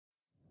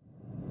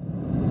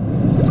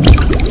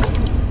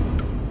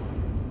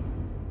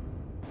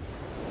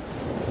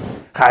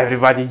Hi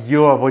everybody,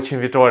 you are watching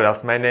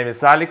tutorials. My name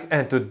is Alex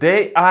and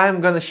today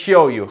I'm gonna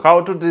show you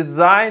how to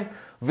design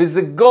with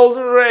the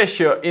golden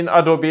ratio in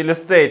Adobe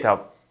Illustrator.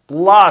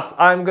 Plus,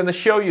 I'm gonna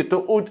show you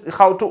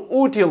how to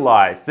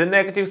utilize the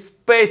negative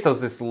space of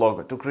this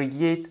logo to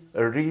create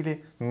a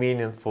really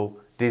meaningful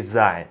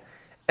design.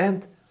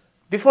 And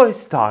before we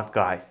start,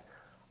 guys,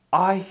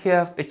 I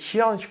have a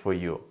challenge for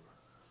you.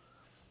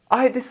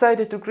 I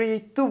decided to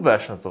create two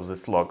versions of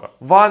this logo.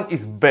 One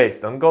is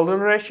based on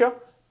golden ratio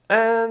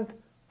and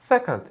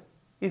second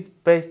is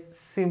based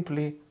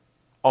simply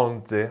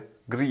on the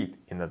grid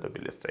in Adobe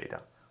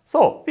Illustrator.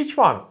 So, which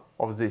one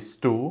of these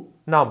two,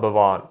 number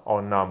one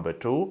or number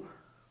two,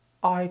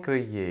 I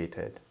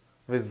created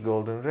with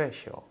golden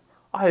ratio?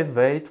 I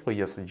wait for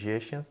your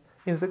suggestions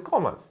in the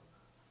comments.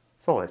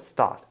 So let's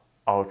start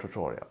our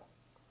tutorial.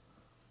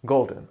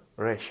 Golden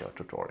ratio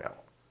tutorial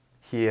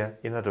here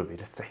in Adobe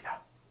Illustrator.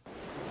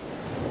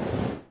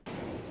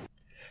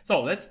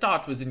 So let's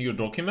start with a new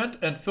document,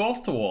 and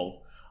first of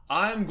all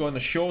I'm gonna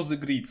show the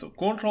grid. So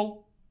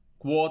Control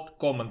quad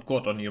Command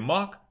quad on your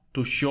Mac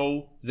to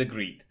show the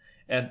grid.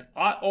 And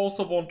I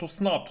also want to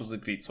snap to the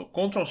grid. So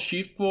Control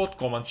Shift quad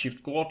Command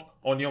Shift quad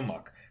on your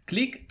Mac.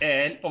 Click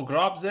L or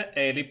grab the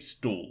Ellipse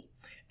tool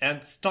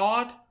and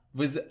start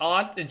with the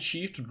Alt and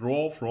Shift to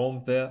draw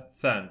from the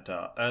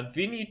center. And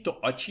we need to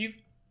achieve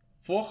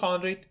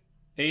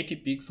 480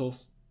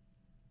 pixels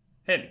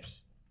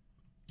ellipse,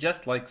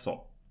 just like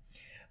so.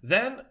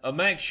 Then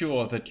make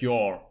sure that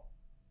your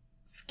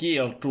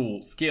scale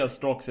tool, scale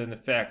strokes and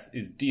effects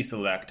is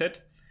deselected,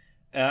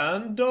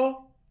 and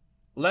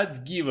let's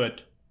give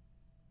it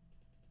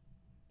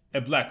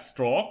a black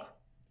stroke,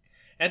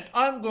 and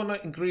I'm gonna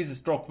increase the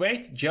stroke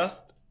weight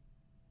just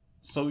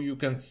so you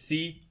can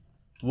see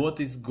what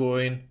is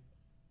going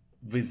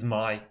with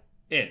my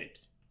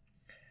ellipse.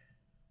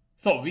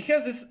 So we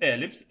have this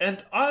ellipse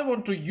and I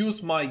want to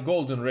use my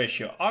golden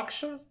ratio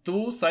actions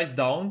to size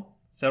down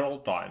several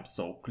times.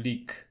 So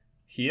click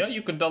here,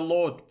 you can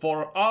download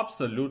for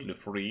absolutely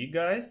free,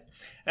 guys.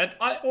 And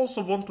I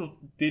also want to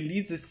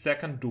delete this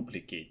second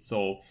duplicate.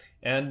 So,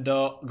 and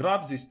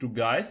grab these two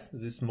guys,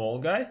 these small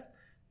guys,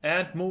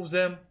 and move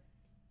them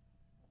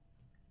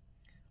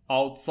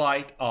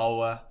outside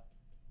our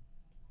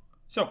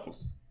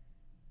circles.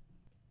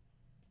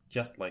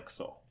 Just like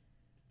so.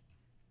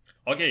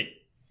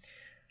 Okay.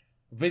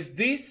 With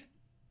these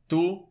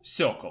two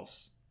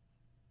circles,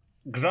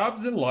 grab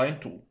the line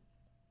tool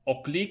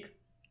or click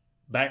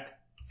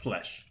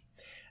backslash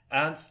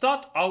and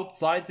start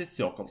outside the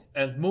circles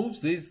and move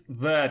this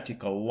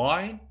vertical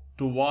line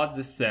towards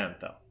the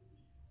center,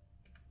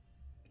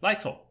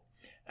 like so,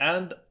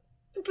 and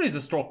increase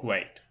the stroke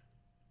weight.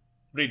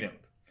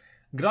 Brilliant.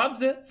 Grab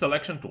the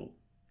selection tool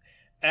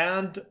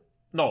and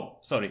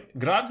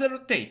grab the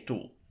rotate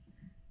tool,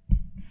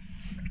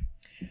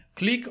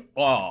 click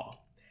R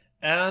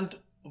and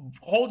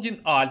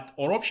holding Alt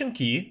or Option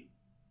key,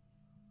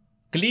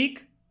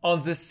 click on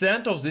the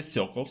center of these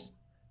circles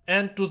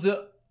and to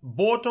the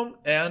bottom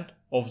end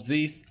of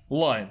this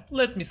line.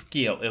 Let me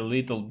scale a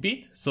little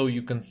bit so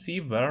you can see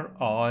where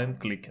I'm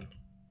clicking.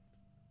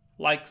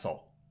 Like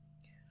so.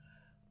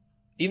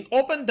 In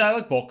open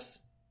dialog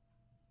box,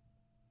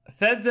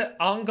 set the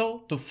angle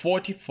to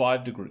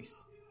 45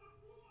 degrees.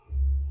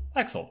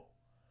 Like so.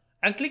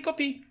 And click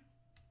copy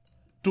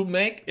to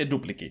make a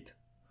duplicate.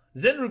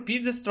 Then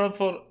repeat this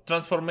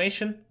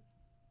transformation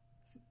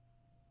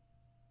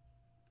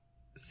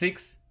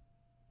 6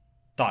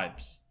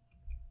 times.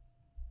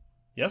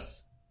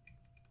 Yes?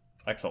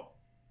 Like so.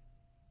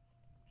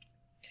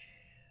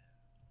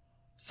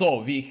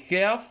 So we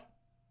have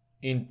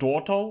in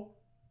total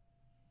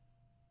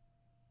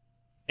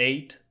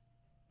 8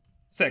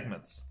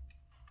 segments.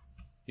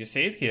 You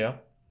see it here.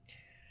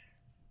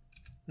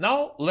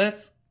 Now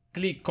let's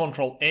click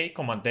Ctrl A,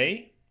 Command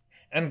A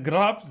and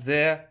grab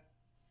the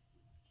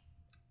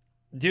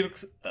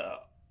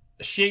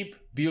shape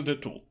builder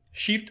tool,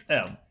 Shift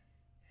M,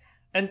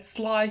 and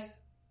slice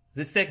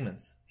the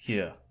segments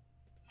here,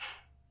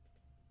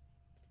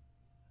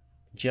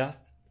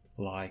 just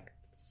like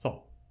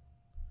so,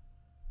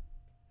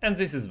 and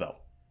this as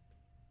well.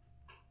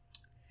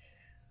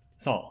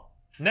 So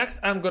next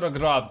I'm gonna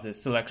grab the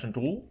selection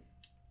tool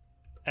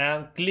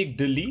and click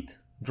delete,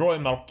 draw a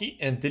marquee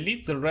and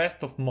delete the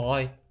rest of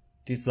my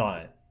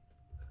design.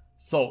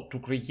 So to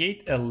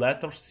create a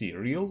letter C,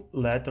 real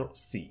letter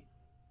C.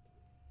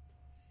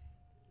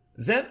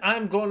 Then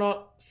I'm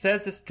gonna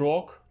set the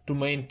stroke to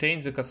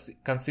maintain the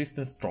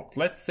consistent stroke.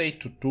 Let's say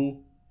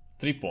to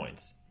 3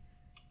 points.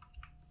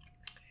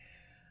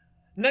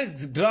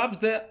 Next, grab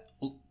the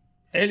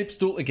ellipse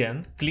tool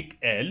again, click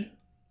L,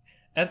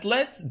 and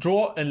let's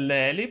draw an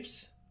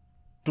ellipse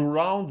to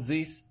round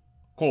these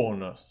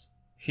corners,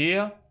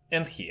 here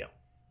and here.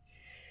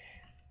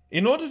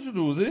 In order to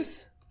do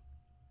this,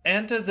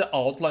 enter the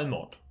outline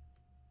mode,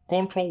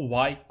 Ctrl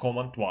Y,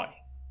 Command Y,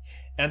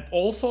 and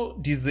also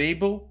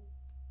disable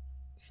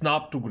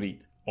Snap to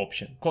Grid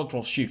option,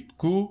 Ctrl Shift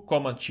Q,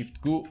 Command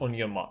Shift Q on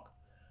your Mac.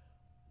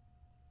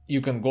 You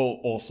can go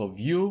also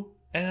View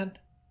and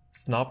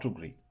Snap to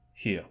Grid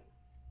here.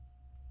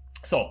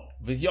 So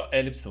with your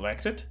ellipse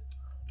selected,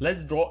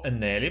 let's draw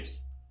an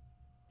ellipse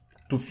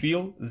to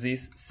fill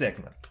this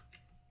segment.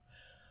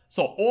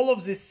 So all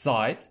of these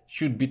sides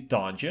should be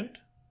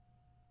tangent.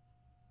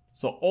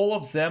 So all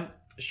of them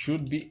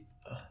should be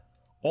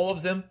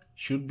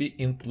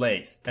in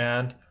place.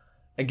 And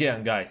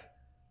again, guys,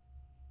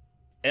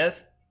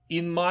 as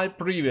in my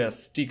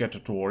previous sticker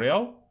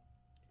tutorial,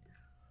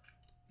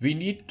 we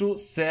need to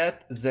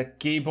set the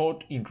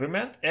keyboard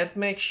increment and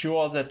make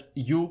sure that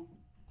you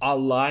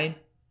align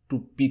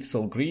to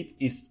pixel grid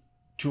is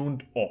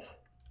tuned off.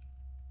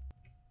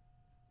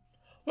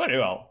 Very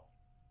well.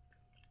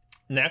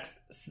 Next,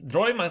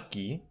 draw a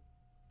marquee,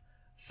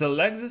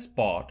 select this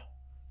part,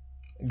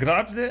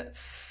 grab the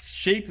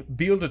shape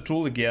builder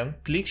tool again,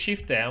 click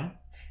Shift M,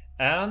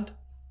 and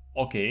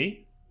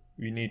okay,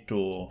 we need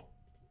to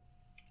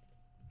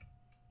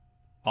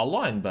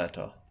align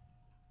better,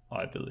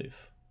 I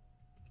believe.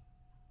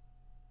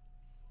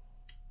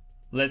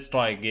 Let's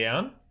try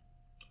again.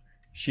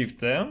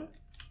 Shift M.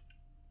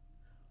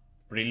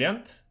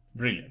 Brilliant,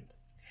 brilliant.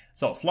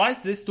 So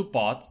slice these two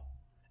parts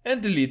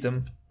and delete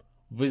them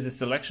with the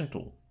selection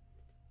tool.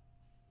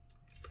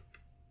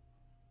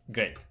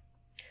 Great.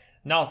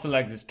 Now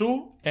select these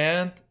two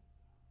and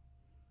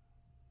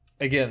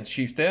again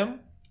Shift M,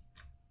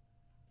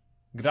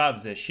 grab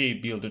the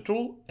shape builder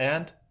tool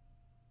and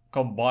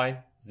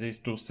combine these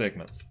two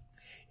segments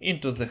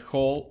into the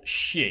whole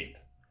shape.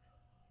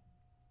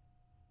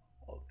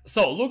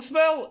 So looks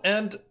well,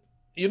 and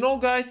you know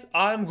guys,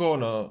 I'm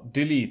gonna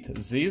delete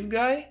this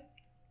guy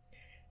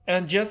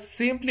and just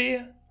simply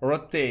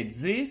rotate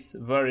this.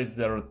 Where is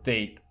the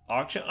rotate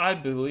action? I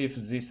believe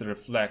this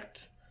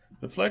reflection.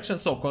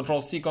 So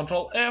Ctrl C,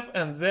 Ctrl F,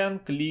 and then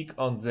click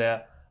on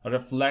the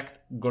reflect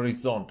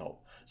horizontal.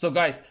 So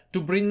guys,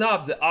 to bring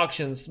up the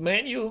actions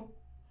menu,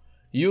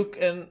 you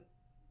can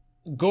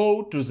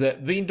go to the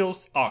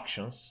Windows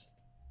actions.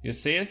 You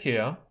see it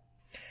here.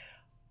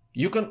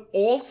 You can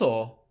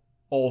also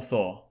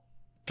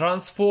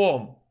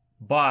transform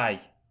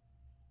by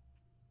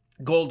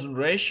golden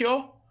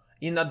ratio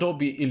in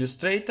Adobe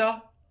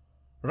Illustrator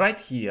right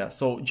here.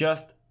 So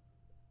just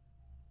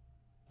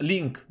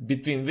link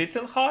between width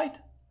and height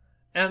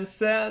and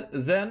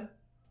then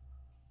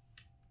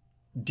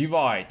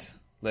divide.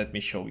 Let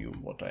me show you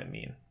what I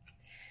mean.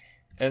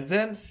 And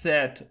then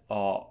set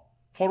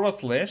forward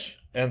slash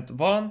and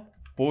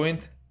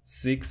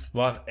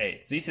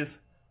 1.618. This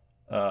is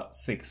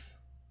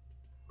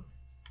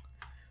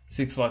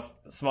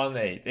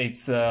 618.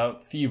 It's a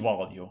phi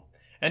value.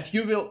 And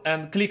you will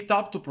click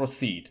tab to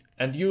proceed,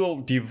 and you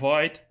will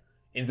divide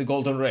in the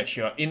golden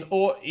ratio. In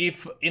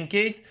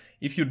case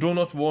if you do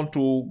not want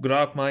to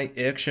grab my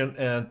action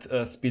and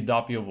speed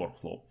up your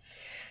workflow.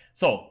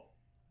 So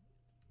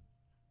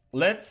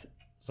let's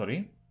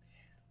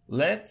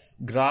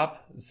grab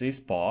this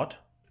part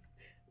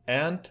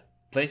and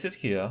place it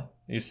here.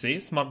 You see,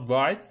 smart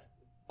guides,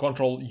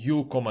 Ctrl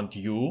U, Command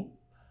U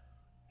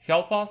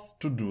help us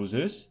to do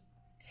this.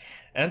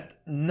 And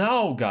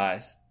now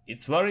guys,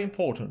 it's very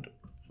important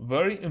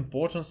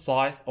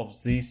size of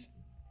this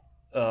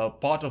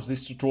part of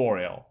this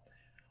tutorial.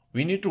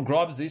 We need to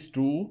grab these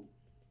two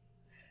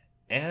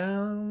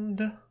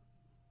and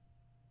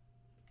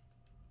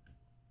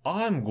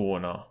I'm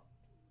gonna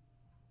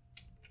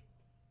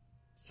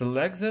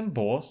select them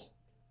both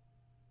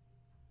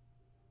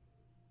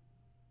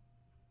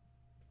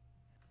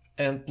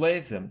and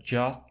place them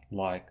just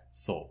like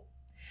so.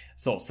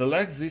 So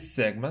select this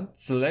segment,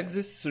 select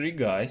these three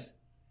guys,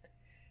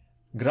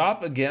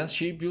 grab again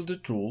Shape Builder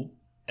tool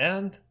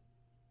and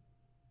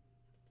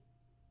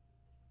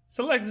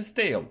select this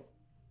tail.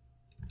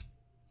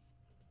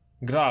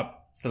 Grab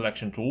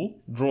selection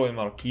tool, draw a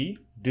marquee,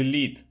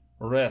 delete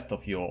rest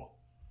of your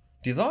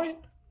design,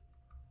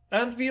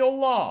 and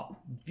voila!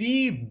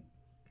 We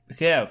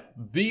have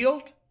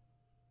built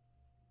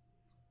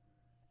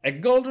a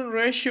golden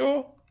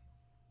ratio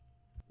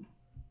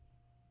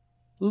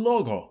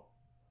logo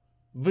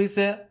with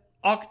an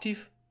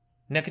active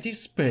negative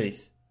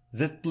space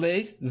that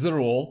plays the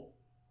role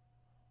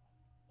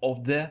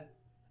of the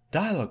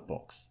dialog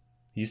box.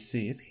 You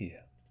see it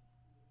here.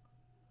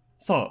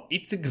 So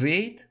it's a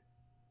great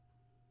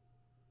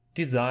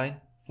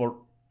design for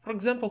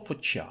example, for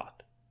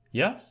chart.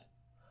 Yes?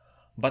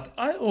 But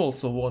I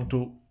also want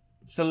to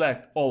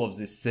select all of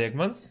these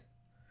segments,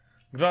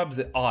 grab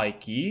the I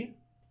key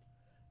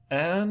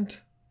and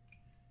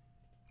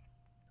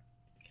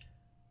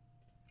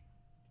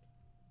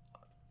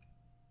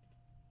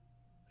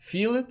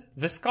fill it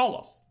with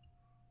colors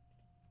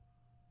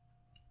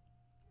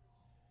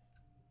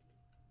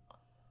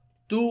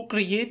to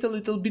create a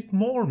little bit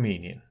more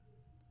meaning.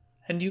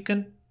 And you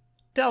can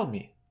tell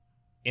me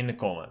in the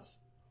comments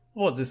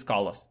what these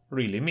colors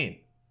really mean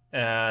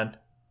and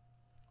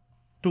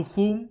to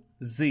whom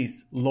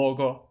this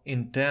logo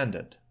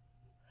intended.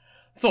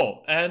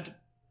 So, and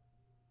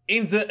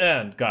in the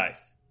end,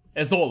 guys,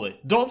 as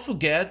always, don't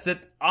forget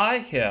that I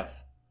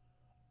have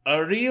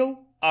a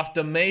real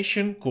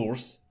automation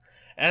course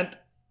and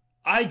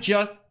I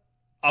just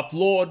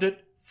uploaded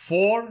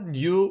 4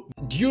 new,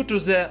 due to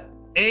the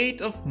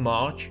 8th of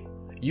March.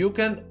 You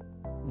can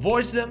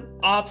watch them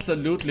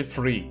absolutely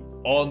free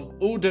on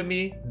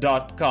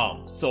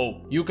udemy.com.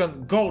 So you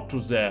can go to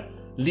the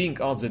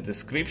link on the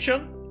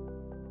description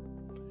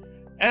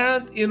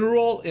and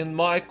enroll in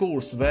my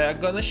course where I'm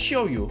gonna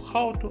show you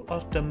how to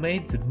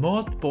automate the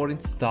most boring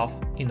stuff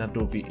in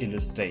Adobe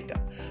Illustrator.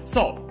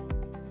 So,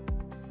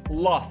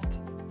 last,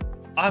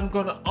 I'm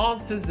gonna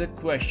answer the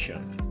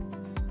question.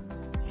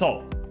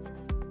 So,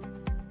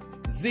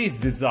 this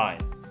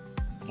design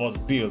was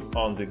built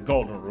on the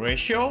golden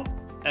ratio,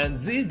 and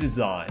this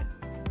design,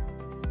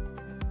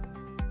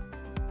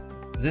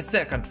 the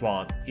second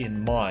one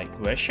in my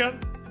question,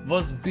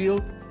 was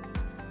built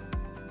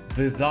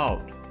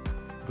without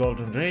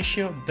golden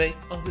ratio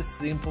based on the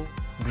simple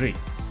grid.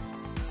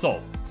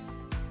 So,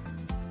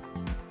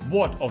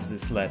 what of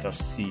these letters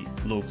C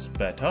looks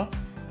better?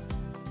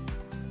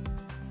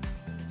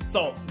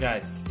 So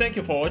guys, thank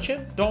you for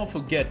watching. Don't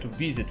forget to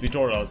visit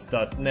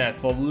tutorials.net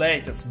for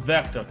latest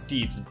vector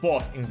tips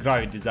both in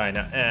Graphic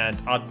Designer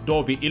and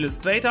Adobe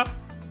Illustrator.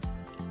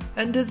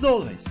 And as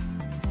always,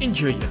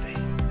 enjoy your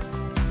day.